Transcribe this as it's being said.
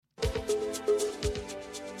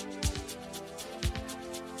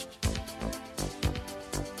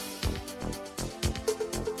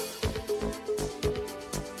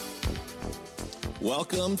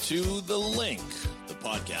Welcome to The Link, the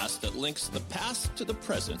podcast that links the past to the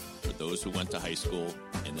present for those who went to high school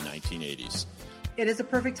in the 1980s. It is a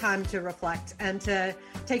perfect time to reflect and to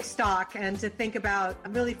take stock and to think about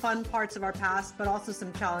really fun parts of our past, but also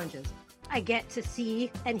some challenges. I get to see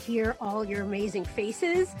and hear all your amazing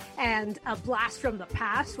faces and a blast from the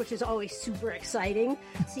past, which is always super exciting,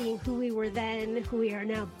 seeing who we were then, who we are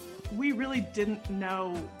now. We really didn't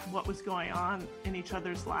know what was going on in each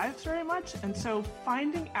other's lives very much, and so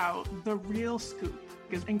finding out the real scoop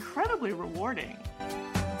is incredibly rewarding.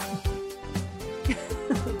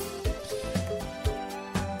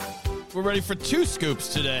 We're ready for 2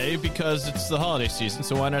 scoops today because it's the holiday season,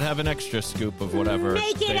 so why not have an extra scoop of whatever?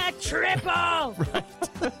 Make it a triple! Right.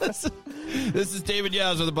 This is David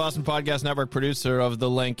Yauser, the Boston Podcast Network producer of The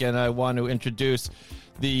Link, and I want to introduce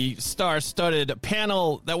the star-studded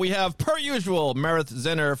panel that we have, per usual. Meredith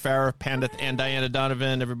Zinner, Farrah Pandith, and Diana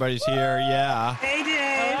Donovan. Everybody's here. Yeah. Hey, Dave.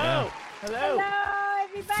 Hello. Yeah. Hello. Hello,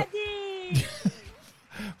 everybody!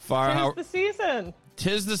 Tis the season.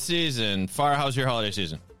 Tis the season. Farrah, how's your holiday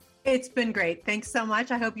season? It's been great. Thanks so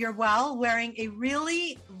much. I hope you're well. Wearing a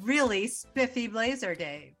really, really spiffy blazer,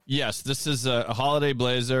 Dave. Yes, this is a holiday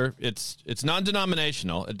blazer. It's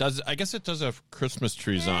non-denominational. It does. I guess it does have Christmas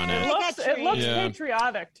trees on it. It looks Yeah.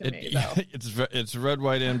 patriotic to me, though. It's red,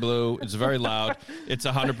 white, and blue. It's very loud. It's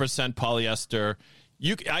 100% polyester.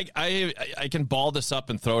 I can ball this up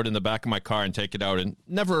and throw it in the back of my car and take it out, and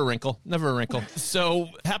never a wrinkle. So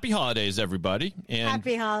happy holidays, everybody! And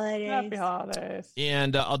Happy holidays. Happy holidays.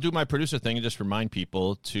 And I'll do my producer thing and just remind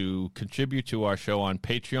people to contribute to our show on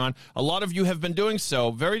Patreon. A lot of you have been doing so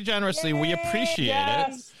very generously. We appreciate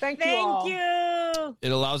it. Thank you all. you.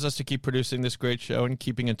 It allows us to keep producing this great show and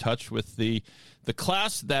keeping in touch with the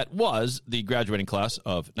class that was the graduating class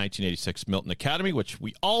of 1986 Milton Academy, which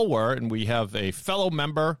we all were, and we have a fellow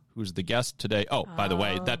member who's the guest today. Oh, by the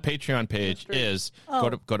way, that Patreon page is go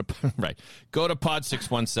to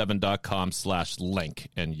pod617.com/link,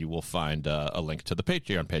 and you will find a link to the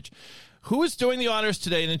Patreon page. Who is doing the honors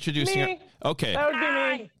today and introducing Me. Okay, That would be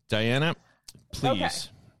me. Diana, please. Okay.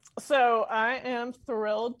 So I am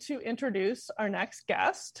thrilled to introduce our next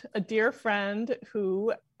guest, a dear friend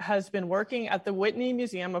who has been working at the Whitney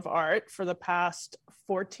Museum of Art for the past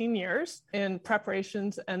 14 years in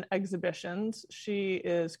preparations and exhibitions. She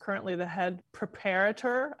is currently the head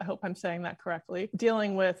preparator, I hope I'm saying that correctly,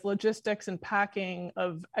 dealing with logistics and packing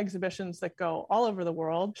of exhibitions that go all over the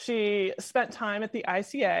world. She spent time at the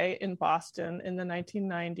ICA in Boston in the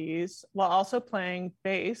 1990s while also playing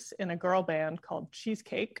bass in a girl band called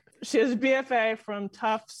Cheesecake. She has a BFA from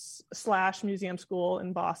Tufts/Museum School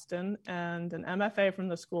in Boston and an MFA from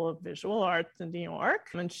the School of Visual Arts in New York.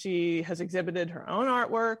 And she has exhibited her own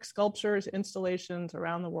artwork, sculptures, installations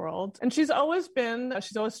around the world. And she's always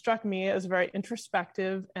struck me as a very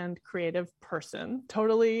introspective and creative person,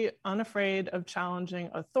 totally unafraid of challenging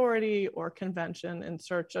authority or convention in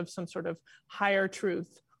search of some sort of higher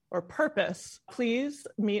truth or purpose. Please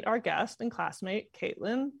meet our guest and classmate,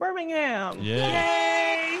 Caitlin Birmingham. Yeah.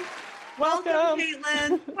 Yay! Welcome.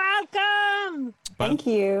 Caitlin. Welcome. Thank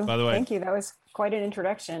you. By the way, Thank you. That was quite an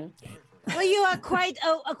introduction. Well, you are quite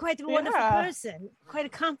a wonderful Yeah. person, quite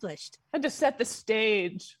accomplished. I had to set the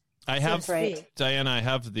stage. I have That's right. Diana. I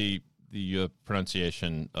have the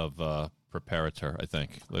pronunciation of preparator. I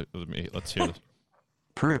think. Let's hear this.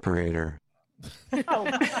 Preparator. Oh,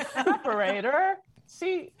 preparator.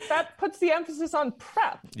 See, that puts the emphasis on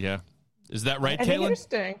prep. Yeah, is that right, I think Caitlin?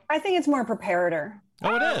 Interesting. I think it's more preparator.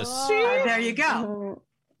 Oh, it is. There you go.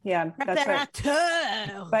 Yeah, that's right.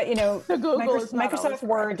 Preparator. But The Google is not always Microsoft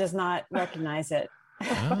Word does not recognize it.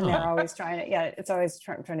 And they're always trying to. Yeah, it's always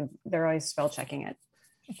trying to. They're always spell checking it.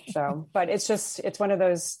 So, but it's one of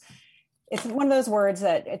those. It's one of those words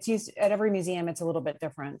that it's used at every museum. It's a little bit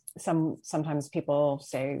different. Sometimes people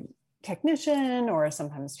say technician, or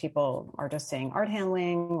sometimes people are just saying art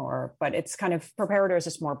handling, but it's kind of preparator is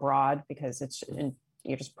just more broad because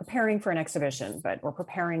you're just preparing for an exhibition, but we're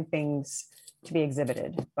preparing things to be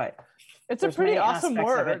exhibited. But It's a there's pretty many awesome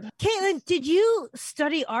aspects of word. it. Caitlin, did you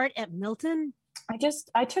study art at Milton?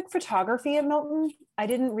 I took photography at Milton. I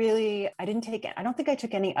don't think I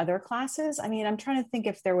took any other classes. I mean, I'm trying to think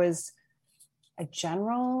if there was a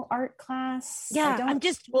general art class. Yeah, I'm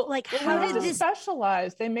just Well, how we did had to this?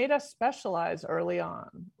 specialize? They made us specialize early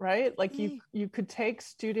on, right? Like you could take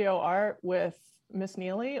studio art with Miss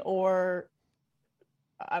Neely, or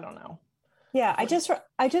I don't know. Yeah, I think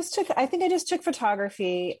I just took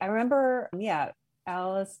photography. I remember,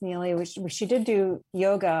 Alice Neely. She did do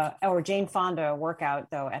yoga or Jane Fonda workout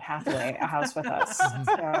though at Hathaway House with us.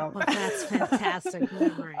 So Well, that's fantastic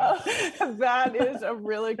memory. That is a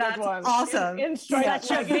really good That's one. awesome. In striped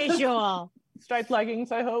Such a visual.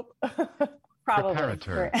 leggings, I hope. probably.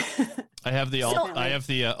 Preparator. I have the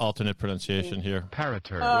alternate pronunciation here.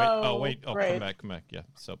 Parator. Wait. Oh, great. come back. Yeah.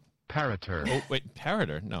 So, Parator. oh, wait,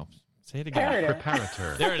 Parator. No. Say it again. Parator.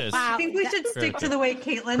 Preparator. There it is. Wow. I think we should stick to the way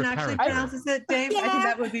Caitlin actually Preparator. pronounces it, Dave. I think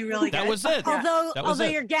that would be really good. That was it. Although That was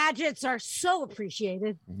it. your gadgets are so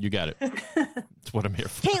appreciated. You got it. That's what I'm here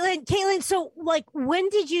for. Caitlin, so like when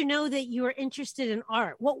did you know that you were interested in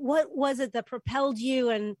art? What was it that propelled you?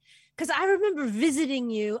 And because I remember visiting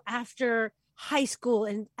you after high school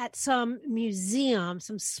and at some museum,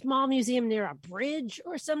 some small museum near a bridge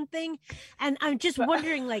or something. And I'm just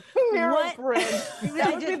wondering, like, Near what? a bridge.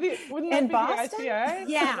 That would be wouldn't that In be Boston? the ICA?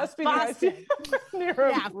 Yeah, That must be Boston. the ICA. Near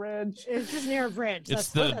Yeah. a bridge. It's just near a bridge. It's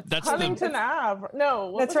That's the Huntington Ave.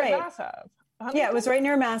 No, what That's was it? right. Mass Ave. Yeah, it was right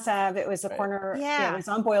near Mass Ave. It was the Right. corner. Yeah. It was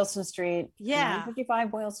on Boylston Street. Yeah.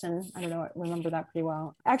 955 Boylston. I don't know. I remember that pretty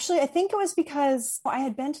well. Actually, I think it was because I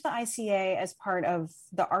had been to the ICA as part of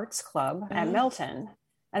the arts club at Mhm. Milton.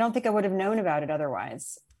 I don't think I would have known about it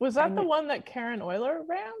otherwise. Was that I the kn- one that Karen Euler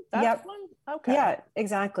ran? That Yep. one? Okay. Yeah,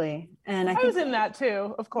 exactly. And I I think, was in that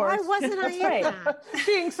too, of course. Why wasn't I That's in right. that?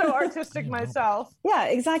 Being so artistic myself. yeah,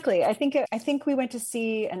 exactly. I think we went to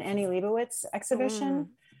see an Annie Leibovitz exhibition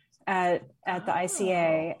at the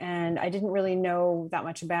ICA, and I didn't really know that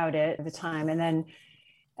much about it at the time. And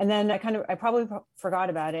then I probably forgot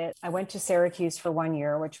about it. I went to Syracuse for 1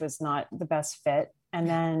 year, which was not the best fit. And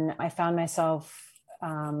then I found myself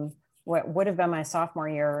what would have been my sophomore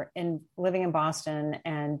year in living in Boston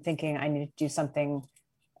and thinking I need to do something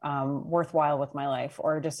worthwhile with my life,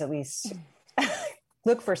 or just at least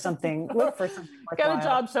look for something worthwhile. Get a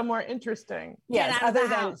job somewhere interesting. Yes, Get out of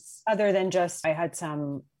the house. other than just I had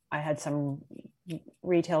some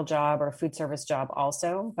retail job or food service job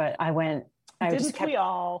also, but I Didn't just kept, we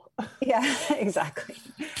all? yeah, exactly.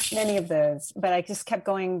 Many of those, but I just kept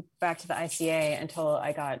going back to the ICA until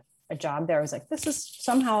I got a job there. I was like, this is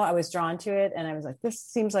somehow I was drawn to it. And I was like, this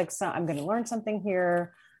seems like I'm going to learn something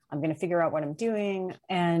here. I'm going to figure out what I'm doing.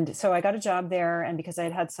 And so I got a job there. And because I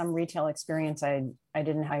had some retail experience,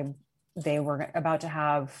 they were about to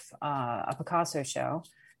have a Picasso show.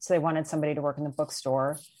 So they wanted somebody to work in the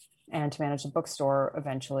bookstore and to manage the bookstore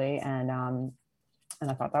eventually. And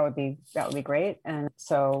I thought that would be great. And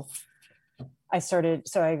so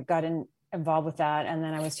I got involved with that. And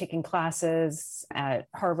then I was taking classes at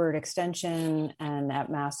Harvard Extension and at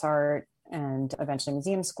Mass Art and eventually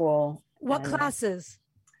museum school. What And classes?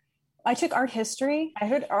 I took art history. I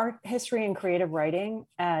took art history and creative writing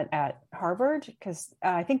at Harvard because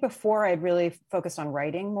I think before I'd really focused on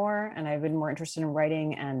writing more, and I've been more interested in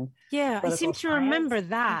writing and Yeah, I political seem to science. remember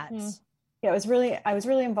that. Mhm. yeah, I was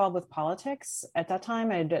really involved with politics at that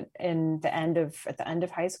time. At the end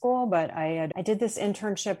of high school, but I did this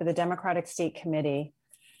internship at the Democratic State Committee,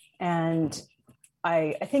 and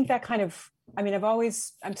I think that kind of, I mean,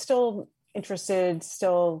 I'm still interested,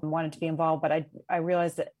 still wanted to be involved, but I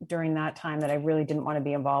realized that during that time that I really didn't want to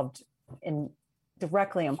be involved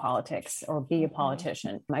directly in politics or be a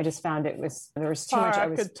politician. I just found there was too much. I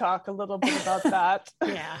could talk a little bit about that.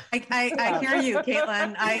 Yeah. I hear you,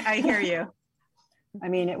 Caitlin. I hear you. I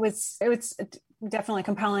mean, it was definitely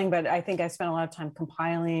compelling, but I think I spent a lot of time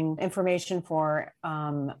compiling information for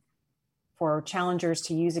challengers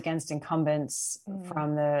to use against incumbents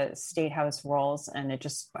from the state house roles. And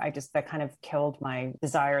that kind of killed my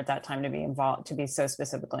desire at that time to be involved, to be so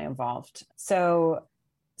specifically involved. So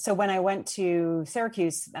when I went to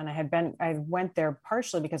Syracuse, and I went there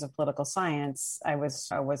partially because of political science, I was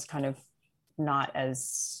kind of not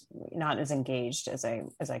as engaged as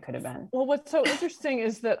I could have been. Well, what's so interesting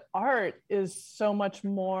is that art is so much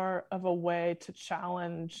more of a way to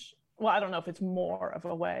challenge. Well, I don't know if it's more of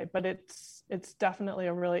a way, but it's definitely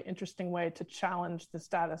a really interesting way to challenge the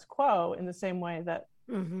status quo in the same way that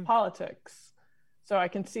politics. So I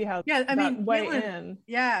can see how way in.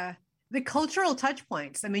 Yeah. The cultural touch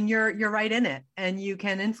points. I mean, you're right in it, and you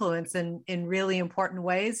can influence in really important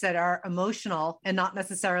ways that are emotional and not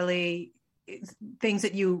necessarily things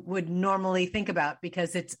that you would normally think about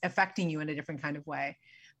because it's affecting you in a different kind of way.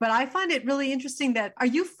 But I find it really interesting are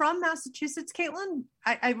you from Massachusetts, Caitlin?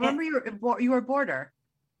 I remember you were a border.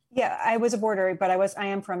 Yeah, I was a border, but I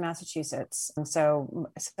am from Massachusetts. And so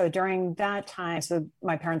during that time, so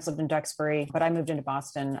my parents lived in Duxbury, but I moved into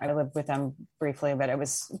Boston. I lived with them briefly, but it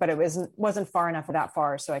wasn't far enough that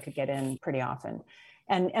far so I could get in pretty often.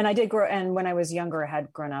 and I did grow, and when I was younger, I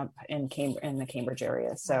had grown up in the Cambridge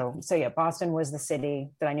area. So yeah, Boston was the city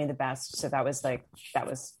that I knew the best. So that was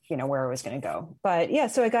where I was going to go. But yeah,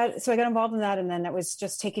 so I got involved in that, and then it was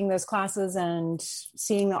just taking those classes and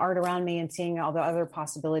seeing the art around me and seeing all the other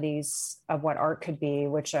possibilities of what art could be,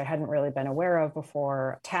 which I hadn't really been aware of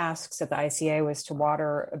before. Tasks at the ICA was to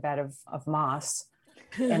water a bed of moss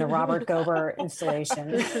in a Robert Gober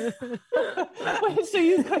installation. Wait, so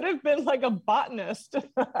you could have been like a botanist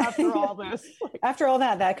after all this. After all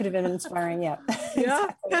that could have been inspiring. Yeah.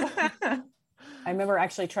 Yeah. I remember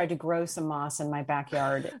actually tried to grow some moss in my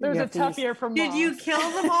backyard. There was a tough year for moss. Did you kill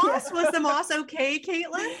the moss? Was the moss okay,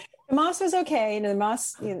 Caitlin? The moss was okay. The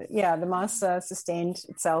moss sustained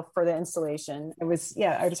itself for the installation. It was,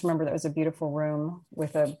 I just remember that was a beautiful room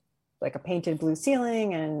with a painted blue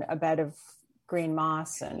ceiling and a bed of green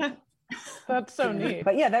moss. And that's so neat.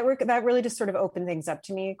 But yeah, that really just sort of opened things up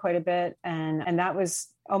to me quite a bit. And that was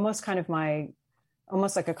almost kind of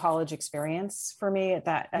almost like a college experience for me at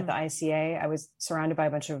the ICA. I was surrounded by a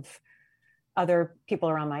bunch of other people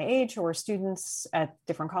around my age who were students at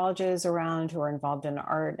different colleges around, who are involved in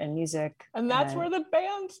art and music. And that's where the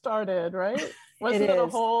band started, right? Wasn't it a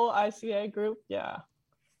whole ICA group? Yeah.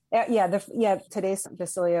 Today's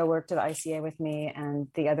Basilio worked at the ICA with me, and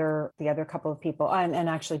the other couple of people, and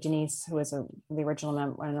actually Denise, who was an original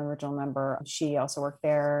member, she also worked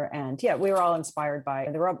there. And we were all inspired by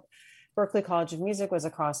Berklee College of Music was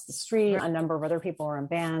across the street. A number of other people were in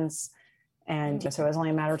bands. And so it was only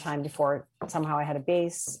a matter of time before somehow I had a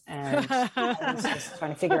bass, and I was just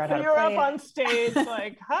trying to figure out how to play. You're up on stage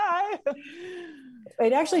like, hi.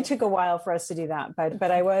 It actually took a while for us to do that,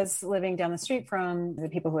 but I was living down the street from the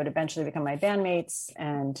people who would eventually become my bandmates,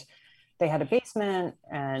 and they had a basement,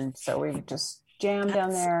 and so we would just jam down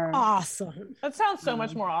there. Awesome. That sounds so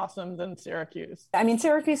much more awesome than Syracuse. I mean,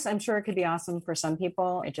 Syracuse, I'm sure it could be awesome for some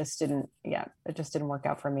people. It just didn't work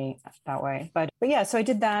out for me that way. But yeah, so I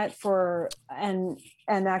did that and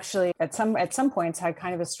actually at some points had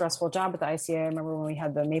kind of a stressful job at the ICA. I remember when we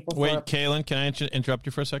had the Maple. Wait, Kaylin, can I interrupt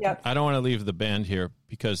you for a second? Yep. I don't want to leave the band here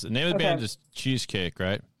because the name of the band is Cheesecake,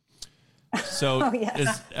 right? So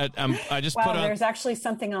yes. I just put on. There's actually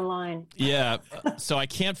something online. Yeah, so I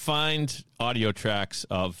can't find audio tracks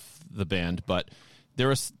of the band, but there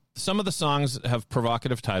are some of the songs have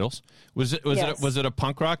provocative titles. Was it a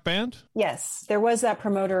punk rock band? Yes, there was that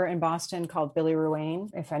promoter in Boston called Billy Ruane.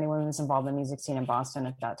 If anyone was involved in the music scene in Boston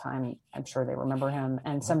at that time, I'm sure they remember him.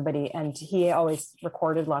 And he always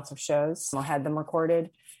recorded lots of shows or had them recorded.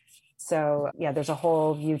 So there's a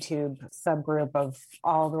whole YouTube subgroup of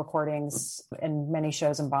all the recordings and many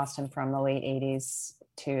shows in Boston from the late 80s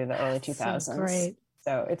to the early 2000s. So great.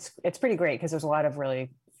 So it's pretty great because there's a lot of really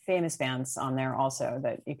famous bands on there also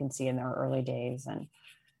that you can see in their early days. And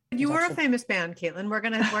you were a famous band, Caitlin. We're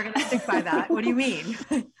gonna stick by that. What do you mean?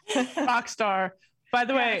 Rock star. By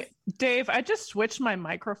the way, Dave, I just switched my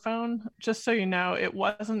microphone just so you know. It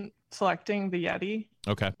wasn't selecting the Yeti.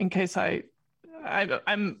 Okay. In case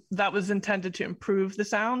I'm that was intended to improve the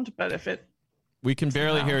sound, but if it we can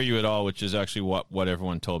barely hear you at all, which is actually what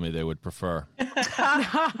everyone told me they would prefer.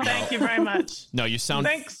 Thank you very much. No, you sound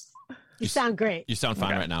thanks. You sound great. You sound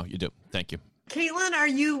fine right now. You do. Thank you. Caitlin, are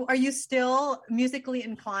you still musically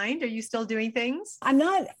inclined? Are you still doing things? I'm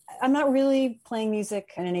not really playing music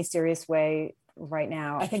in any serious way right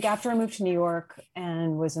now. I think after I moved to New York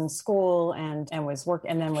and was in school and was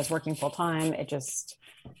working full time, it just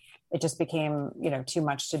became, too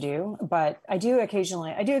much to do. But I do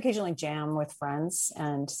occasionally jam with friends,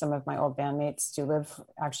 and some of my old bandmates do live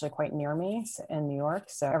actually quite near me in New York.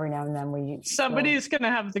 So every now and then somebody's going to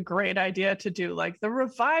have the great idea to do like the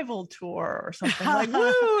revival tour or something like,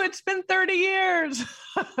 woo, it's been 30 years.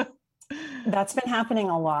 That's been happening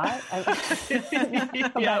a lot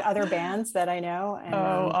about other bands that I know. And,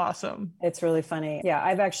 awesome. It's really funny. Yeah,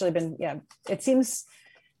 I've actually been, it seems,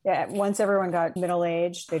 once everyone got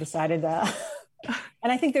middle-aged, they decided that.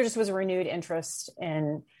 And I think there just was a renewed interest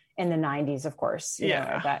in the 90s, of course. And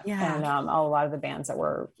a lot of the bands that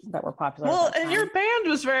were popular. Well, and your band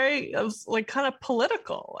was like kind of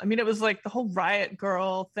political. I mean, it was like the whole Riot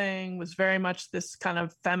Girl thing was very much this kind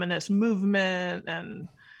of feminist movement. And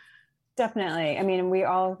definitely. I mean, we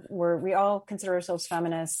all consider ourselves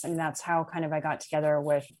feminists, and that's how kind of I got together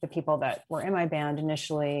with the people that were in my band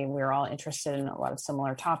initially. We were all interested in a lot of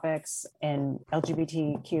similar topics in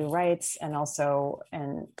LGBTQ rights, and also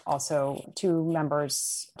two of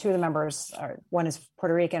the members are, one is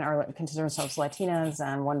Puerto Rican, or consider themselves Latinas,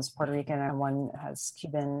 and one's Puerto Rican and one has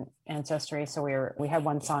Cuban ancestry. So we had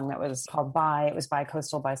one song that was called Bi. It was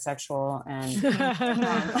bi-coastal, bisexual, and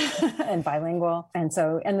and bilingual. And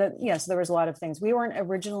so there was a lot of things. We weren't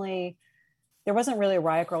originally, there wasn't really a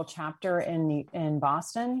Riot Girl chapter in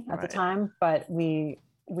Boston at the time, but we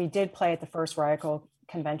did play at the first Riot Girl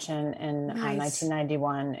convention in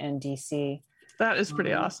 1991 in DC. That is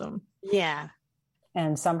pretty awesome. Yeah.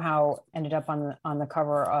 And somehow ended up on the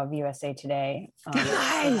cover of USA Today.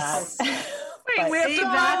 Nice. Wait, we have to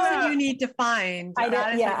That's what you need to find. I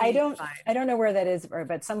don't know where that is,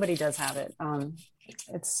 but somebody does have it.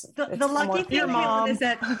 It's the lucky thing, Caitlin, is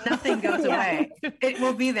that nothing goes away. It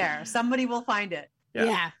will be there. Somebody will find it.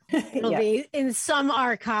 Yeah. It'll be in some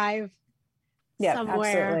archive somewhere.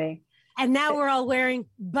 Absolutely. And now we're all wearing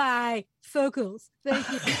bifocals. Thank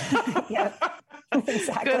you. Yeah,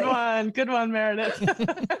 exactly. Good one, Meredith.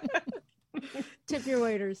 Tip your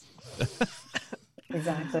waiters.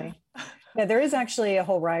 Exactly. Yeah, there is actually a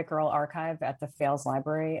whole Riot Girl archive at the Fales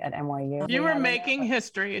Library at NYU. You were making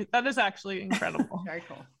history. That is actually incredible. Very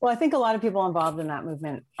cool. Well, I think a lot of people involved in that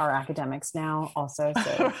movement are academics now also.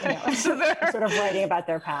 So, So they're sort of writing about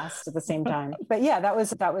their past at the same time. But yeah, that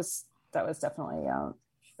was definitely a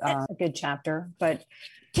good chapter. But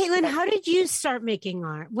Caitlin, how did you start making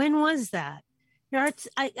art? When was that? Your art's,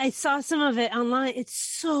 I saw some of it online. It's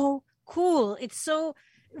so cool. It's so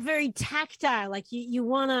very tactile. Like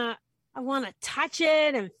I want to touch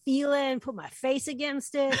it and feel it and put my face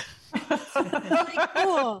against it. It's really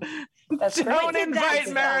cool. that's great. Don't invite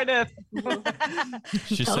Meredith.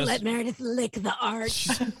 Don't let Meredith lick the art.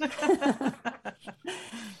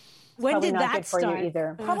 When Probably did not that good for start? you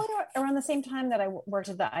either. Probably around the same time that I worked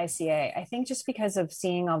at the ICA. I think just because of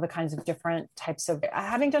seeing all the kinds of different types of,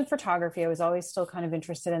 having done photography, I was always still kind of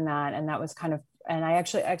interested in that. And that was kind of, and I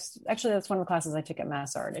actually, that's one of the classes I took at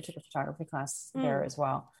Mass Art. I took a photography class there as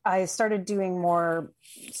well. I started doing more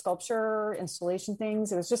sculpture, installation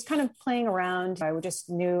things. It was just kind of playing around. I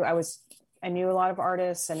knew a lot of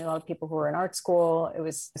artists. I knew a lot of people who were in art school. It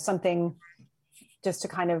was something just to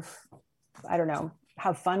kind of, I don't know,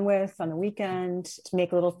 have fun with on the weekend, to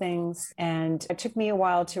make little things. And it took me a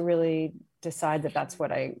while to really decide that that's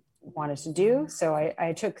what I wanted to do. So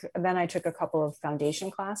I took a couple of foundation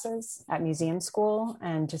classes at museum school,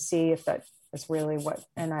 and to see if that was really what,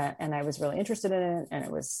 and I was really interested in it.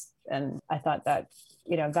 And I thought that,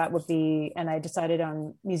 that would be, and I decided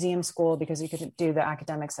on museum school because you could do the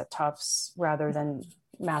academics at Tufts rather than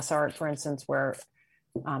Mass Art, for instance, where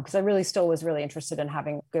because I really still was really interested in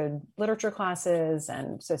having good literature classes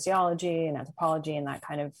and sociology and anthropology and that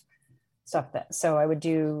kind of stuff. So I would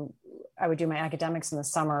do my academics in the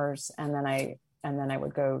summers, and then I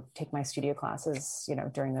would go take my studio classes,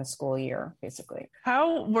 during the school year, basically.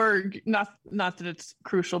 How were, not that it's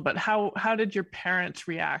crucial, but how did your parents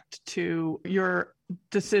react to your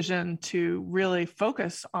decision to really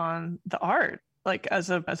focus on the art, like as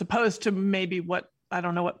opposed to maybe I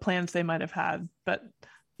don't know what plans they might have had, but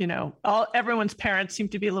everyone's parents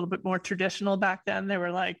seemed to be a little bit more traditional back then. They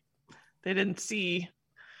were like, they didn't see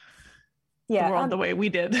the world the way we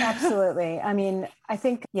did. Absolutely. I mean, I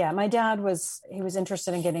think, my dad was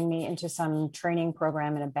interested in getting me into some training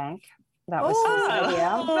program in a bank. That was his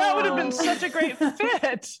idea. That would have been such a great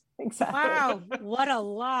fit. Exactly. Wow, what a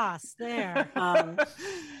loss there.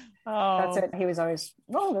 That's it. He was always,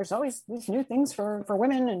 there's always these new things for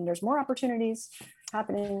women, and there's more opportunities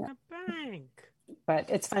happening. A bank. But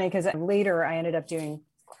it's funny because later I ended up doing,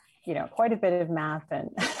 quite a bit of math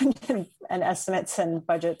and and estimates and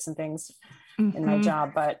budgets and things in my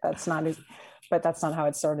job. But that's not how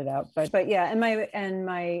it started out. But yeah, and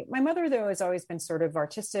my mother though has always been sort of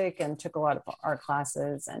artistic and took a lot of art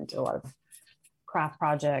classes and did a lot of craft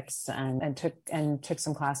projects and took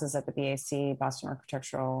some classes at the BAC, Boston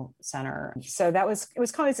Architectural Center. So it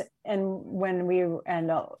was kind of,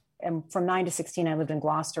 and from 9 to 16, I lived in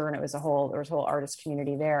Gloucester, and there was a whole artist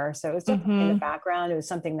community there. So it was definitely in the background. It was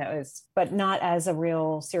something that was, but not as a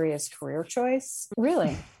real serious career choice,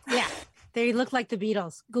 really. Yeah. They look like the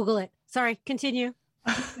Beatles. Google it. Sorry, continue.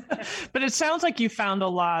 But it sounds like you found a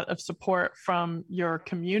lot of support from your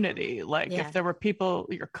community. Like if there were people,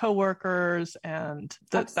 your coworkers and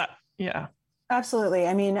yeah. Absolutely.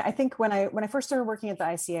 I mean, I think when I first started working at the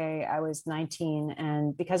ICA, I was 19,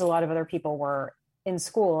 and because a lot of other people were in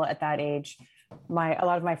school at that age, a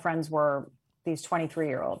lot of my friends were these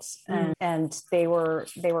 23-year-olds, and they were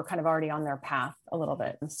kind of already on their path a little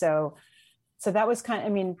bit. So that was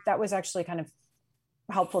that was actually kind of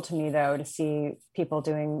helpful to me though, to see people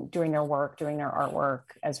doing their work, doing their artwork,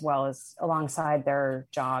 as well as alongside their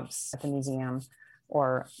jobs at the museum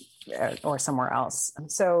or somewhere else.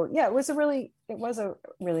 So yeah, it was a really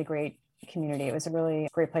great community. It was a really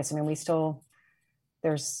great place. I mean, I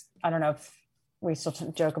don't know if we still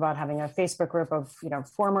joke about having a Facebook group of,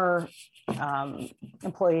 former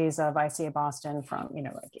employees of ICA Boston from,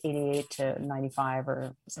 like 88 to 95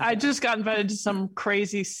 or something. I just got invited to some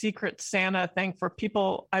crazy secret Santa thing for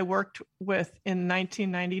people I worked with in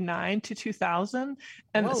 1999 to 2000.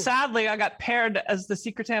 And Whoa. sadly, I got paired as the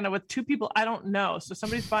secret Santa with two people I don't know. So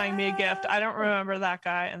somebody's buying me a gift. I don't remember that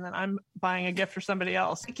guy. And then I'm buying a gift for somebody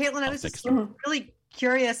else. Caitlin, I was just really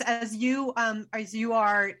curious as you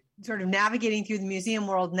are sort of navigating through the museum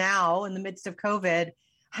world now in the midst of COVID.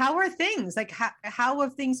 How are things like? How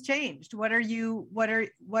have things changed? What are you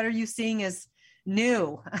seeing as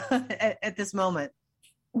new at this moment?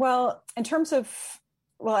 Well, in terms of,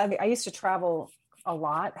 I used to travel a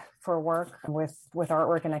lot for work with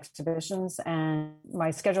artwork and exhibitions, and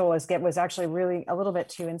my schedule was actually really a little bit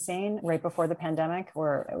too insane right before the pandemic,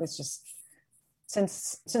 where it was just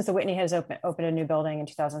since the Whitney has opened a new building in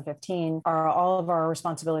 2015, all of our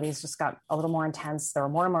responsibilities just got a little more intense. There were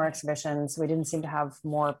more and more exhibitions. We didn't seem to have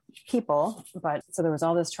more people, but so there was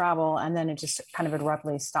all this travel, and then it just kind of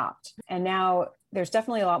abruptly stopped. And now there's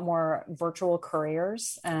definitely a lot more virtual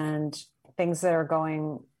careers and things are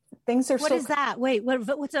What is that? Wait,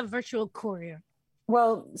 what's a virtual courier?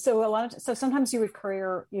 Well, so sometimes you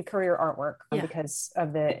courier artwork because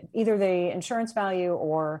of either the insurance value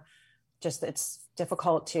or just it's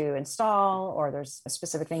difficult to install, or there's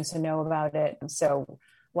specific things to know about it. So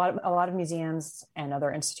a lot of museums and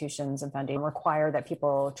other institutions and foundations require that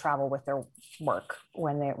people travel with their work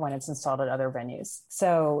when it's installed at other venues.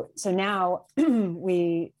 So now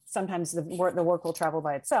sometimes the work will travel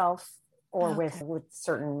by itself, or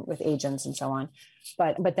with agents and so on.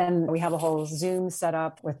 But then we have a whole Zoom set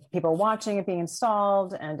up with people watching it being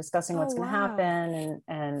installed and discussing what's going to happen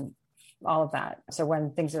and all of that. So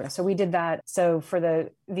we did that. So for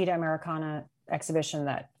the Vida Americana exhibition,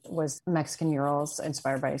 that was Mexican murals,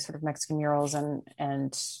 inspired by sort of Mexican murals and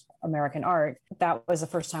American art. That was the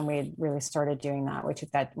first time we had really started doing that. We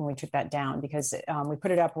took that down because we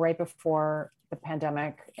put it up right before the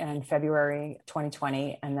pandemic in February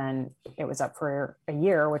 2020, and then it was up for a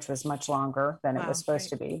year, which was much longer than it was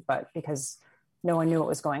supposed to be. But because no one knew what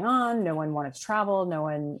was going on, no one wanted to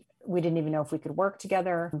travel, we didn't even know if we could work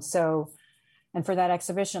together. And for that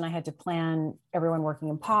exhibition, I had to plan everyone working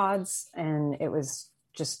in pods, and it was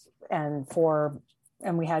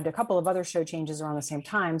and we had a couple of other show changes around the same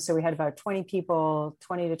time. So we had about 20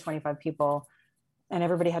 to 25 people, and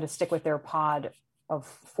everybody had to stick with their pod of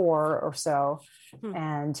 4 or so.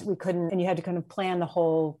 And you had to kind of plan the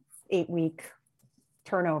whole 8-week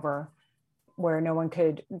turnover where no one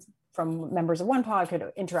from members of one pod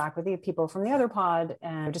could interact with the people from the other pod.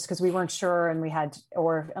 And just because we weren't sure, and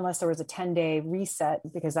unless there was a 10-day reset,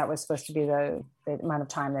 because that was supposed to be the amount of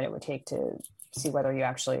time that it would take to see whether you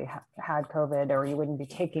actually had COVID, or you wouldn't be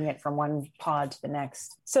taking it from one pod to the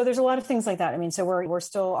next. So there's a lot of things like that. I mean, so we're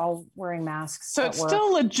still all wearing masks. So it's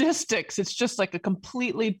still logistics. It's just like a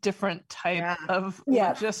completely different type of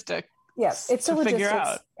logistic. Yes, it's still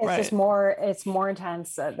logistics. It's just it's more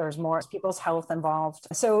intense. There's more people's health involved.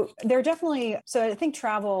 So they're definitely, I think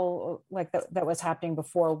travel like that was happening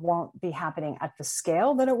before won't be happening at the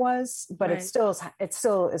scale that it was, but it still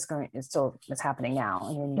is happening now.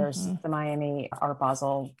 I mean, there's the Miami Art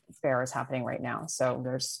Basel Fair is happening right now. So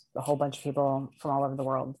there's a whole bunch of people from all over the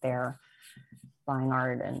world there buying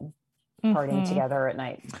art and partying together at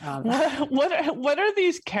night. What are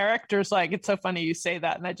these characters like? It's so funny you say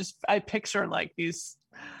that, and I picture like these.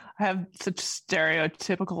 I have such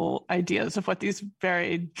stereotypical ideas of what these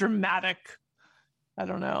very dramatic, I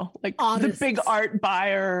don't know, like artists. The big art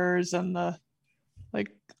buyers and the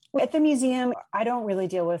like. At the museum, I don't really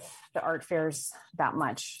deal with the art fairs that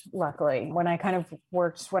much, luckily. When I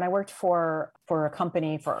worked for a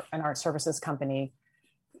company, for an art services company,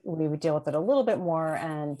 we would deal with it a little bit more.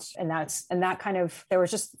 And that kind of, there was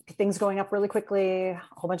just things going up really quickly, a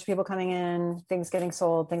whole bunch of people coming in, things getting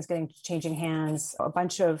sold, changing hands, a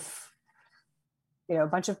bunch of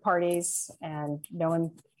parties and no one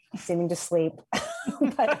seeming to sleep.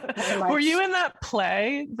 Were you in that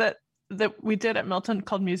play that we did at Milton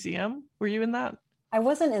called Museum? Were you in that? I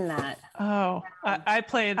wasn't in that. Oh, I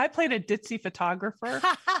played a ditzy photographer.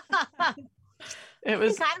 It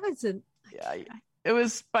was, I was in. Yeah. It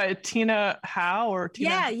was by Tina Howe or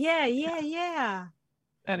Tina. Yeah.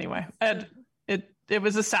 Anyway, it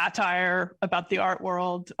was a satire about the art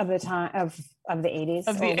world of the time of the 80s.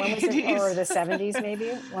 Of the 80s. Or the 70s maybe.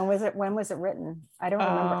 When was it written? I don't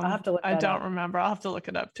remember. I'll have to look. I don't remember. I'll have to look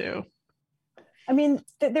it up too. I mean,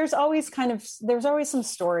 there's always some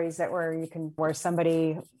stories where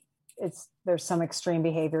somebody there's some extreme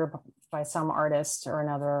behavior by some artist or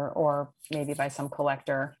another, or maybe by some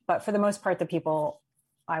collector. But for the most part, the people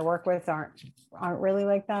I work with aren't really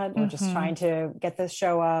like that. We're just trying to get this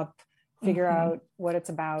show up, figure out what it's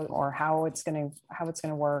about or how it's going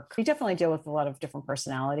to work. We definitely deal with a lot of different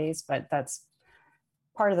personalities, but that's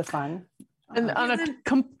part of the fun. And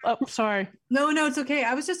sorry. No, it's okay.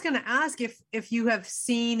 I was just going to ask if you have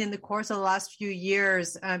seen in the course of the last few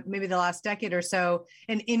years, maybe the last decade or so,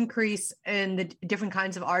 an increase in the different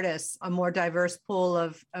kinds of artists, a more diverse pool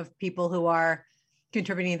of people who are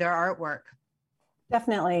contributing their artwork.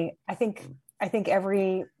 Definitely. I think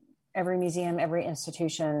every museum, every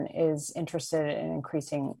institution is interested in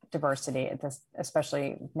increasing diversity at this,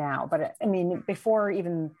 especially now. But I mean, before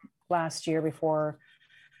even last year, before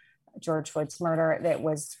George Floyd's murder, there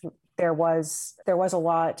was a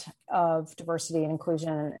lot of diversity and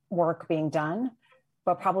inclusion work being done,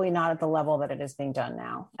 but probably not at the level that it is being done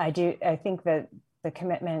now. I think that the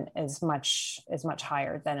commitment is much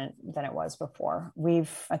higher than it was before.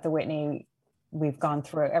 At the Whitney,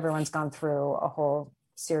 everyone's gone through a whole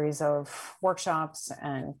series of workshops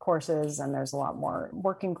and courses, and there's a lot more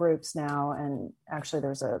working groups now. And actually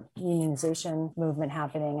there's a unionization movement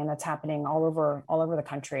happening, and it's happening all over the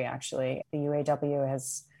country. Actually, the UAW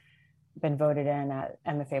has been voted in at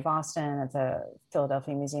MFA Boston, at the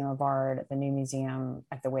Philadelphia Museum of Art, at the New Museum,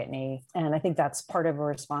 at the Whitney. And I think that's part of a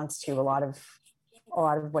response to a lot of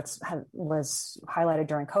what was highlighted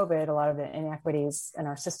during COVID, a lot of the inequities in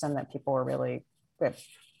our system that people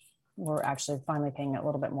we're actually finally paying a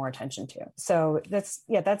little bit more attention to. So it's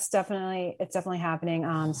definitely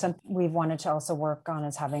happening. We've wanted to also work on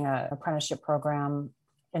is having an apprenticeship program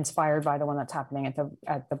inspired by the one that's happening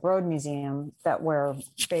at the Broad Museum, that where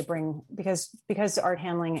they bring, because art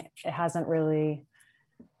handling, it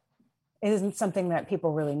isn't something that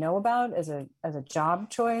people really know about as a job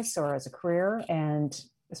choice or as a career. And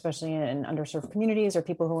especially in underserved communities, or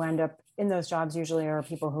people who end up in those jobs usually are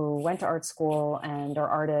people who went to art school and are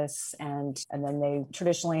artists, and then they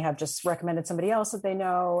traditionally have just recommended somebody else that they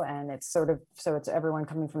know, and it's it's everyone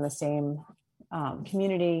coming from the same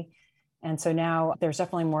community. And so now there's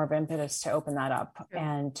definitely more of impetus to open that up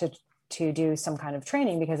and to do some kind of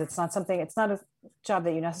training, because it's not a job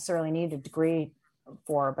that you necessarily need a degree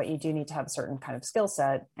for, but you do need to have a certain kind of skill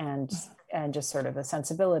set and just sort of a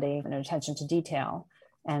sensibility and an attention to detail.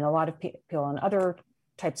 And a lot of people in other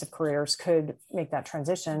types of careers could make that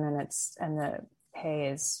transition, and the pay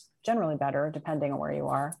is generally better depending on where you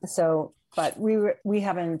are. So, but we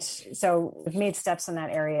haven't. So we've made steps in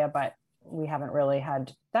that area, but we haven't really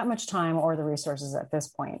had that much time or the resources at this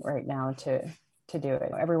point right now to do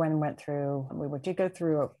it. Everyone did go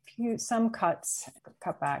through some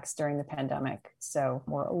cutbacks during the pandemic. So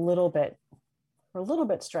we're a little bit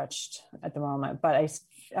stretched at the moment, but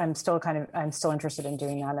I'm still interested in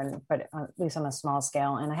doing that, but at least on a small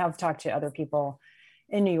scale. And I have talked to other people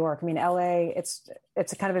in New York. I mean, LA, it's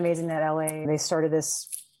kind of amazing that LA, they started this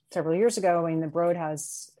several years ago. I mean, the Broad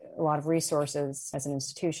has a lot of resources as an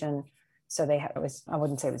institution. So I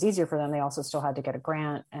wouldn't say it was easier for them. They also still had to get a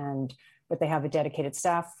grant, but they have a dedicated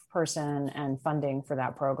staff person and funding for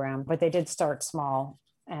that program. But they did start small,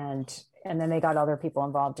 and then they got other people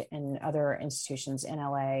involved in other institutions in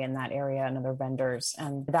LA and that area and other vendors.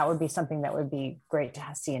 And that would be something that would be great to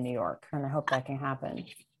see in New York. And I hope that can happen.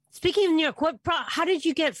 Speaking of New York, how did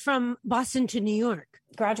you get from Boston to New York?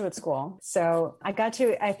 Graduate school. So I got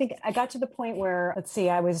to the point where,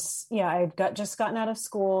 I had just gotten out of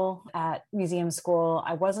school at museum school.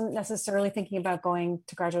 I wasn't necessarily thinking about going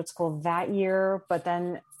to graduate school that year, but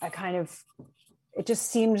then it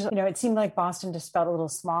just seemed like Boston just felt a little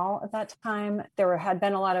small at that time. There had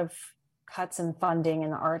been a lot of cuts in funding in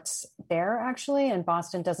the arts there, actually, and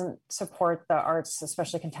Boston doesn't support the arts,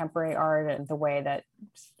 especially contemporary art, in the way that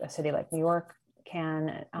a city like New York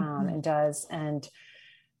can and does. And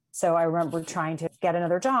so I remember trying to get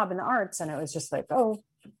another job in the arts, and it was just like,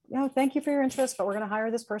 thank you for your interest, but we're going to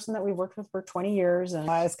hire this person that we worked with for 20 years. And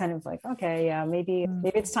I was kind of like, okay, yeah, maybe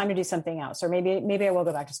it's time to do something else, or maybe I will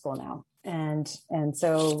go back to school now. And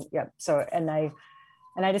so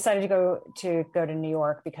I decided to go to New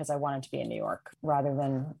York because I wanted to be in New York rather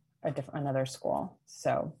than another school.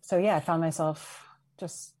 So yeah, I found myself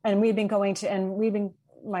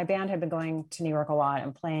my band had been going to New York a lot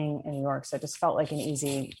and playing in New York. So it just felt like an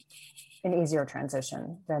easier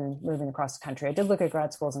transition than moving across the country. I did look at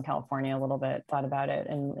grad schools in California a little bit, thought about it,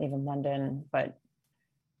 and even London, but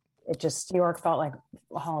New York felt like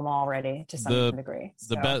home already to some degree.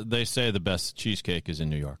 So. They say the best cheesecake is in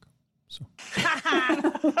New York. So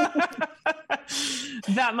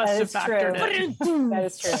that must have factored in. That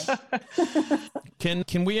is true.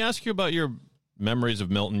 Can we ask you about your Memories of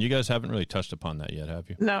Milton. You guys haven't really touched upon that yet, have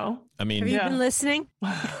you? No. I mean, Have you Yeah. been listening?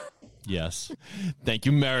 yes. Thank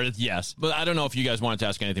you, Meredith. Yes. But I don't know if you guys wanted to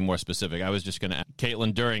ask anything more specific. I was just going to,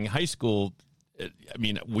 Caitlin, during high school, I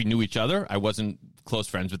mean, we knew each other. I wasn't close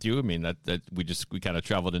friends with you. I mean, that we kind of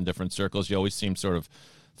traveled in different circles. You always seemed sort of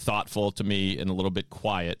thoughtful to me and a little bit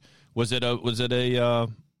quiet. Was it a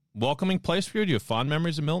welcoming place for you? Do you have fond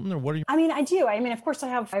memories of Milton, or what are you? I mean, I do. I mean, of course, I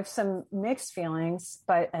have some mixed feelings,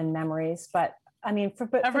 and memories. But I mean,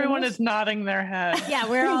 Everyone is nodding their head. Yeah,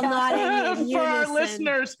 we're all nodding in For our unison.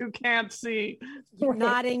 listeners who can't see.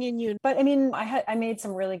 Nodding in unison. But I mean, I made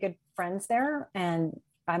some really good friends there, and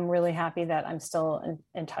I'm really happy that I'm still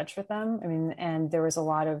in touch with them. I mean, and there was a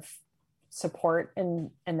lot of support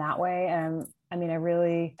in that way. I mean,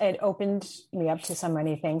 it opened me up to so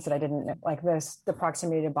many things that I didn't know. Like the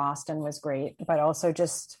proximity to Boston was great, but also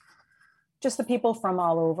just the people from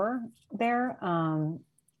all over there.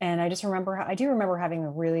 And I do remember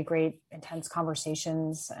having really great, intense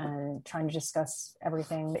conversations and trying to discuss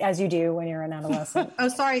everything as you do when you're an adolescent. Oh,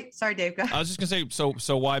 sorry, Dave. Go ahead. I was just gonna say,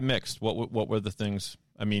 so why mixed? What were the things?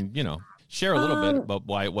 I mean, share a little bit about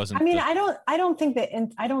why it wasn't. I mean, I don't think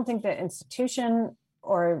the institution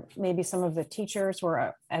or maybe some of the teachers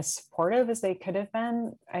were as supportive as they could have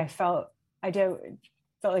been. I felt like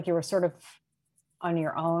you were sort of on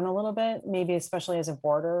your own a little bit, maybe especially as a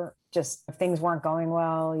boarder. Just if things weren't going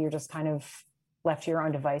well, you're just kind of left to your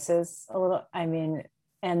own devices a little. I mean,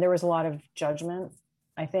 and there was a lot of judgment.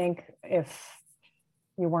 I think if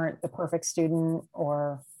you weren't the perfect student,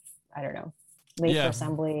 or I don't know, late for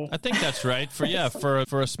assembly. I think that's right.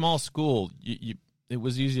 For a small school, it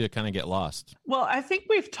was easy to kind of get lost. Well, I think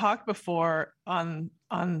we've talked before on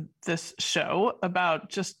this show about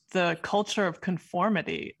just the culture of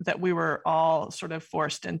conformity that we were all sort of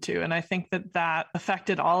forced into. And I think that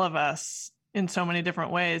affected all of us in so many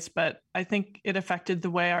different ways. But I think it affected the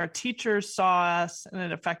way our teachers saw us, and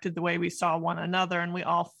it affected the way we saw one another. And we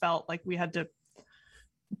all felt like we had to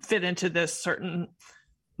fit into this certain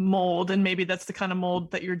mold. And maybe that's the kind of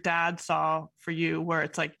mold that your dad saw for you, where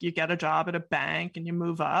it's like you get a job at a bank and you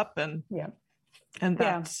move up, and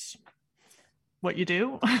that's what you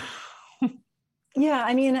do. Yeah,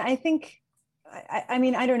 I mean, I think, I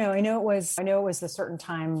mean, I don't know. I know it was the certain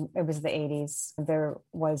time. It was the 80s.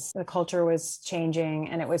 The culture was changing,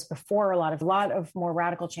 and it was before a lot of more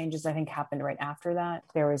radical changes, I think, happened right after that.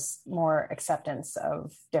 There was more acceptance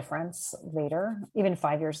of difference later, even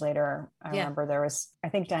 5 years later. I remember there was, I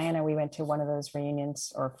think, Diana, we went to one of those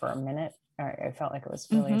reunions, or for a minute. I felt like it was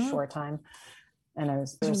really a short time. And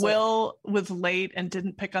Will was late and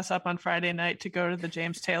didn't pick us up on Friday night to go to the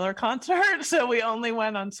James Taylor concert, so we only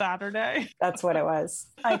went on Saturday. That's what it was.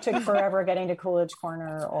 I took forever getting to Coolidge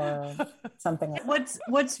Corner or something.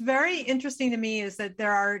 What's very interesting to me is that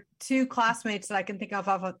there are two classmates that I can think of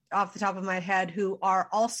off the top of my head who are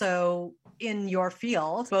also in your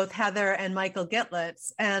field, both Heather and Michael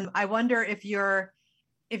Gitlitz. And I wonder if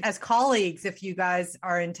as colleagues, if you guys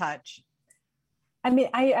are in touch. I mean,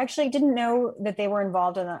 I actually didn't know that they were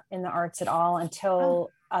involved in the arts at all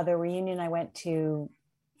until the reunion I went to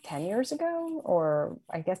 10 years ago, or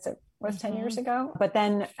I guess it was 10 years ago. But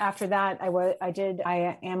then after that,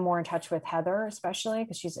 I am more in touch with Heather, especially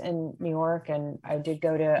because she's in New York, and I did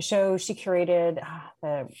go to a show she curated.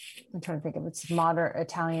 I'm trying to think of it's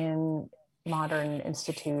Italian Modern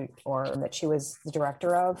Institute, or that she was the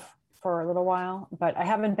director of for a little while, but I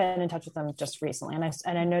haven't been in touch with them just recently.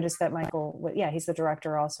 And I noticed that Michael, he's the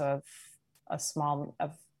director also of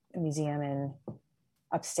a museum in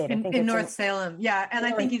upstate. I think in North Salem. Yeah. And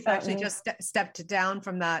I think he's actually just stepped down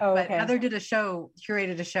from that. Oh, but okay. Heather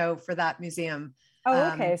curated a show for that museum.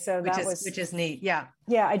 Oh, okay. So which is neat. Yeah.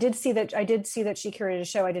 Yeah. I did see that she curated a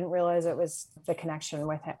show. I didn't realize it was the connection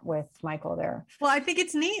with Michael there. Well, I think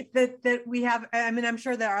it's neat that we have, I mean, I'm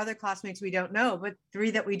sure there are other classmates we don't know, but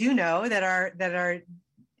three that we do know that are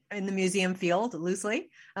in the museum field,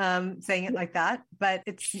 loosely saying it like that, but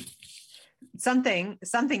it's something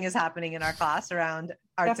is happening in our class around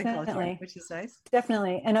arts and culture, which is nice.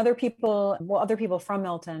 Definitely. And other people from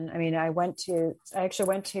Milton. I mean, I actually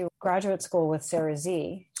went to graduate school with Sarah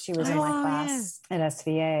Z. She was in my class at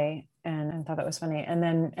SVA, and I thought that was funny.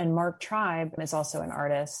 And Mark Tribe is also an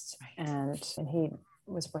artist, and he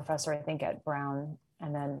was a professor, I think, at Brown,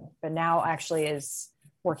 but now actually is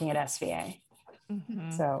working at SVA.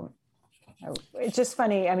 Mm-hmm. So it's just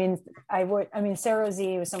funny. I mean, Sarah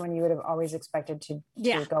Z was someone you would have always expected to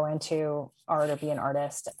go into art or be an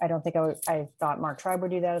artist. I don't think I thought Mark Tribe would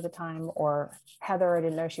do that at the time, or Heather. I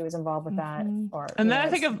didn't know she was involved with that. And then I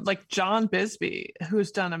think of like John Bisbee, who's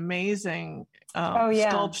done amazing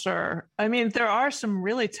sculpture. I mean, there are some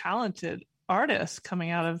really talented artists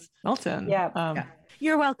coming out of Milton. Yeah.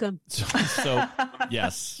 You're welcome. So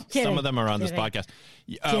yes, Kidding. some of them are on this Kidding. podcast.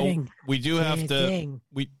 Kidding. We do have to. Kidding.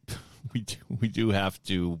 We do have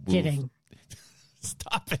to. Move. Kidding.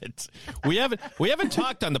 Stop it. We haven't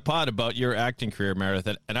talked on the pod about your acting career,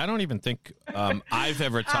 Meredith, and I don't even think I've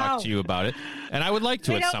ever talked to you about it. And I would like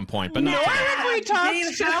to at some point, but not today.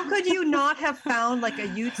 Dave, how could you not have found like a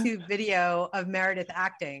YouTube video of Meredith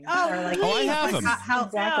acting? Oh, I have them.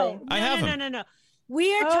 Exactly. I have them. No.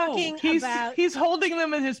 We are talking about. He's holding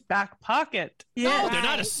them in his back pocket. No, they're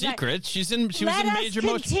not a Right, secret. She was in Let us Major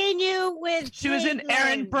Motion. continue with. She was in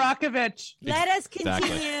Aaron Brockovich. Let us Exactly.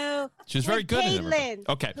 continue. She was very with good in Caitlin, it.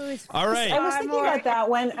 Okay. who is All right. I was far thinking more- about that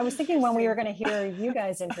when we were going to hear you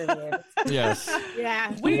guys interviewed. Yes.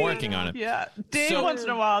 Yeah. I'm working on it. Yeah. Dave So- once in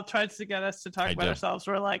a while tries to get us to talk I about do. ourselves.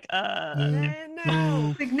 We're like,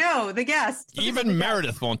 No. Like, no, the guest. Even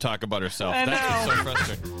Meredith won't talk about herself. I That's know. so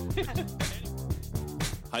frustrating.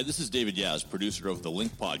 Hi, this is David Yaz, producer of the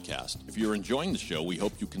Link Podcast. If you're enjoying the show, we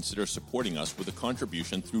hope you consider supporting us with a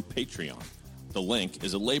contribution through Patreon. The Link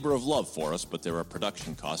is a labor of love for us, but there are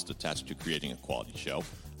production costs attached to creating a quality show,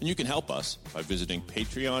 and you can help us by visiting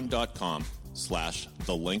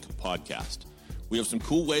patreon.com/thelinkpodcast. We have some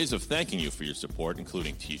cool ways of thanking you for your support,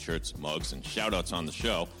 including t-shirts, mugs, and shout-outs on the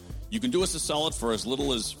show. You can do us a solid for as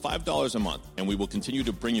little as $5 a month, and we will continue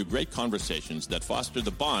to bring you great conversations that foster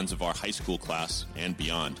the bonds of our high school class and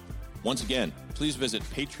beyond. Once again, please visit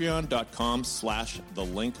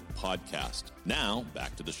patreon.com/thelinkpodcast. Now,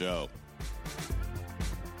 back to the show.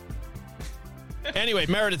 Anyway,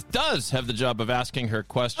 Meredith does have the job of asking her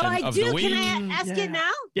question Oh, I of do. the week. Can I ask it now?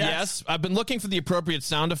 Yes, I've been looking for the appropriate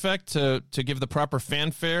sound effect to give the proper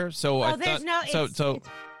fanfare. So I there's thought, no. so It's, so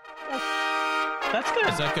that's good.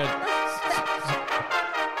 is that good?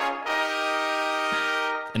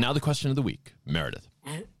 And now the question of the week, Meredith.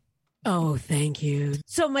 Oh, thank you.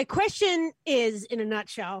 So my question is, in a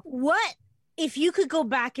nutshell, what if you could go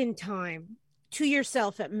back in time to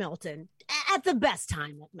yourself at Milton, at the best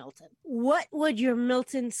time at Milton, what would your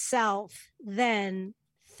Milton self then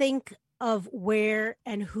think of where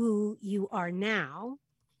and who you are now?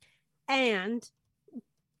 And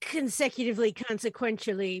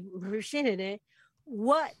consequently,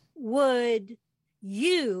 what would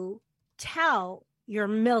you tell your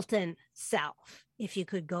Milton self if you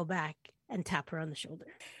could go back and tap her on the shoulder?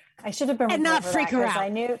 I should have been And not prepared for freak her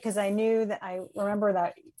that, out. because I knew that I remember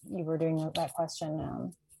that you were doing that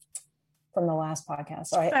question from the last podcast.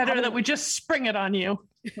 So Better that we just spring it on you.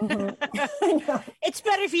 Mhm. I know. It's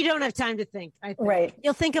better if you don't have time to think. I think. Right.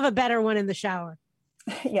 You'll think of a better one in the shower.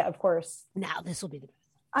 Yeah, of course. Now this will be the best.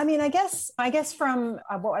 I mean, I guess from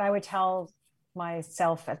what I would tell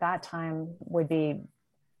myself at that time would be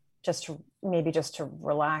just to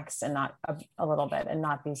relax and not a little bit and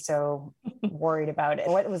not be so worried about it,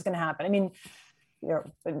 what was going to happen. I mean,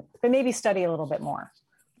 but maybe study a little bit more.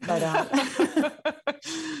 But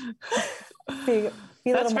be a little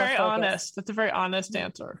That's more very focused. honest. That's a very honest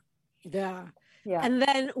answer. Yeah. Yeah. And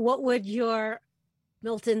then what would your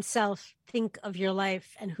Milton self think of your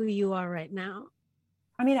life and who you are right now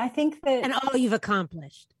I mean, I think that and all you've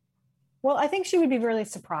accomplished? Well, I think she would be really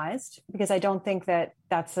surprised because I don't think that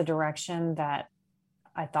that's the direction that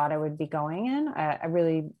I thought I would be going in. I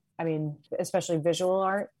mean, especially visual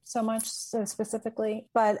art so much so specifically,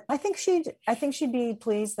 but I think she'd be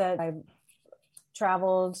pleased that I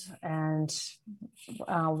traveled and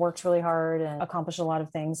worked really hard and accomplished a lot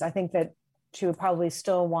of things. I think that she would probably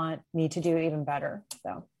still want me to do even better.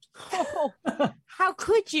 So How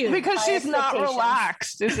could you? Because High she's not expectations.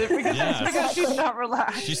 relaxed. Is it because, Yes. because she's not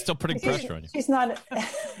relaxed? She's still putting pressure on you. she's not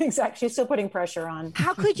exactly. She's still putting pressure on.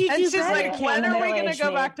 How could you And do she's better? like, when are we going to Middle-aged go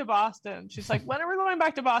me. back to Boston? She's like, when are we going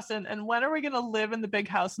back to Boston? And when are we going to live in the big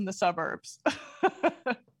house in the suburbs?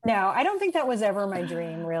 No, I don't think that was ever my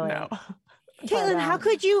dream, really. No. Caitlin, But,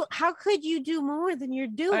 how could you do more than you're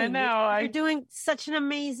doing? I know. You're doing such an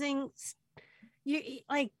amazing.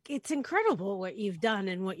 It's incredible what you've done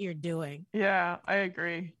and what you're doing. Yeah, I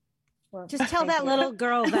agree. well, Just tell thank that you. little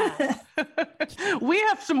girl that. We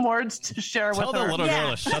have some words to share Tell with the her. little Yeah.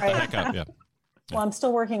 girl to shut the heck up. Yeah. Well, I'm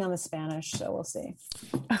still working on the Spanish, so we'll see.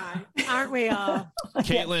 Aren't we all?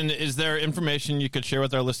 Caitlin, is there information you could share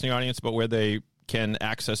with our listening audience about where they can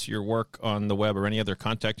access your work on the web or any other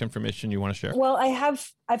contact information you want to share? Well,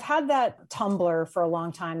 I've had that Tumblr for a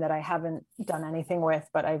long time that I haven't done anything with,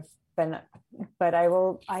 but I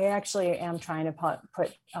actually am trying to put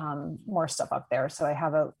more stuff up there. So I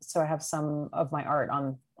have some of my art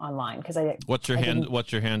online because What's your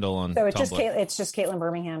handle on So it's Tumblr? just Caitlin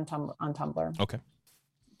Birmingham on Tumblr. Okay.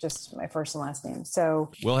 just my first and last name.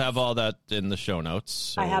 So We'll have all that in the show notes.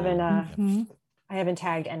 So, I haven't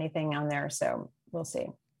tagged anything on there, so we'll see.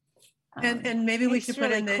 And maybe we It's should put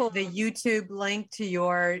really in the, cool. the YouTube link to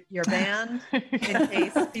your band in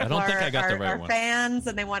case people don't think I got the right are one. fans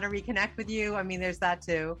and they want to reconnect with you. I mean, there's that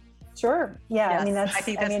too. Sure. Yeah. I Yes, mean, that's. I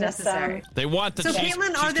think that's it's, necessary. They want the So, cheese,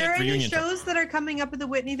 Caitlin, are there cheesecake any reunion. shows that are coming up at the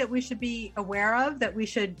Whitney that we should be aware of, that we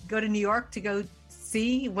should go to New York to go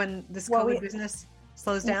see when this Well, COVID business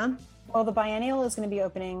slows down? Well, the biennial is going to be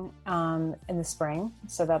opening in the spring,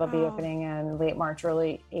 so that'll be Oh. opening in late March,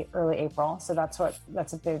 early April. So that's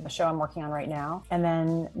a big show I'm working on right now. And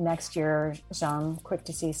then next year, Jean Quick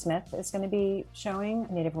to See Smith is going to be showing,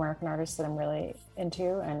 a Native American artist that I'm really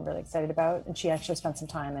into and really excited about. And she actually spent some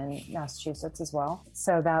time in Massachusetts as well.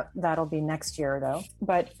 So that'll be next year though.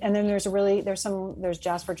 And then there's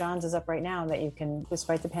Jasper Johns is up right now that you can,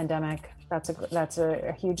 despite the pandemic. That's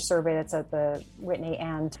a huge survey that's at the Whitney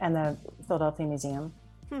and the Philadelphia Museum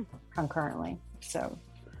concurrently. So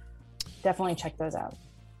definitely check those out.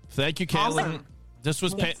 Thank you, Caitlin. Awesome. This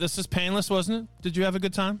was this is painless, wasn't it? Did you have a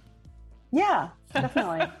good time? Yeah,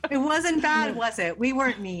 definitely. It wasn't bad, was it? We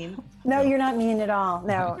weren't mean. No, you're not mean at all.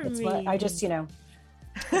 No, You're it's what I just, I'd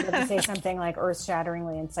love to say something like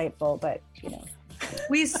earth-shatteringly insightful, but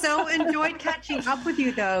We so enjoyed catching up with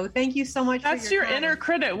you, though. Thank you so much. That's for your your time. inner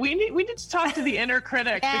critic. We need to talk to the inner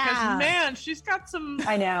critic Yeah. because man, she's got some.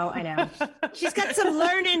 I know. She's got some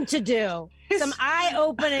learning to do, some eye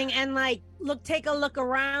opening, and take a look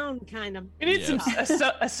around, kind of. We need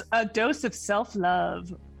a dose of self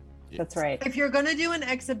love. That's right. If you're going to do an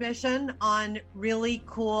exhibition on really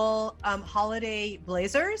cool holiday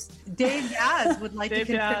blazers, Dave Yaz would like Dave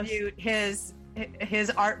to Yaz. contribute his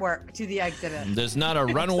artwork to the exhibit. There's not a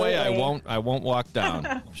runway Absolutely. I won't walk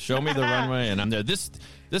down. Show me the runway and I'm there. This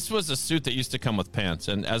was a suit that used to come with pants,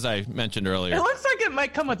 and as I mentioned earlier, It looks like it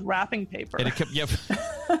might come with wrapping paper.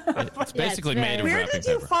 it's basically made of Where wrapping did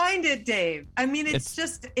you paper. find it, Dave? I mean, it's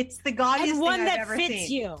the gaudiest And one thing I've that ever fits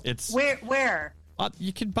seen. you. It's Where?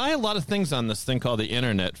 you can buy a lot of things on this thing called the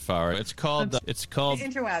internet, Farah. It's called The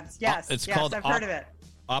interwebs. Yes. it's yes, called I've heard of it.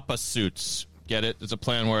 Oppa Suits. Get it? It's a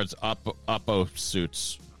play on words. Oppo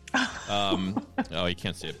Suits. Oh, you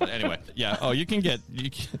can't see it, but anyway, yeah. Oh, you can.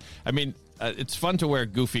 I mean, it's fun to wear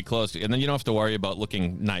goofy clothes, and then you don't have to worry about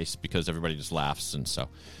looking nice because everybody just laughs, and so.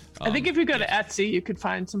 I think if you go to Etsy, you could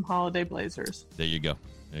find some holiday blazers. There you go.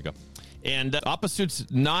 And Oppa Suits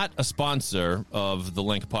not a sponsor of the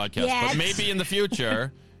Link podcast, Yes. but maybe in the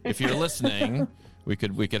future, if you're listening, we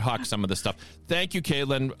could hawk some of this stuff. Thank you,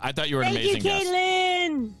 Caitlin. I thought you were an Thank you, amazing guest.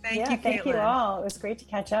 Caitlin. Thank you all. It was great to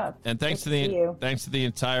catch up. And thanks Good see you. thanks to the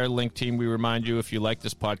entire Link team. We remind you, if you like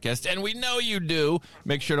this podcast, and we know you do,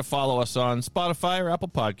 make sure to follow us on Spotify or Apple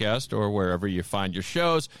Podcast or wherever you find your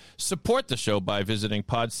shows. Support the show by visiting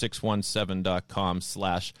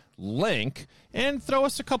pod617.com/link and throw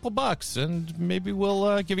us a couple bucks, and maybe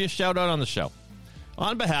we'll give you a shout out on the show.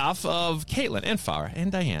 On behalf of Caitlin and Farah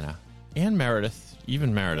and Diana and Meredith,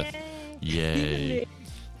 even Meredith, yay.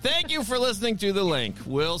 Thank you for listening to The Link.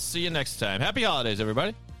 We'll see you next time. Happy holidays,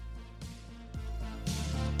 everybody.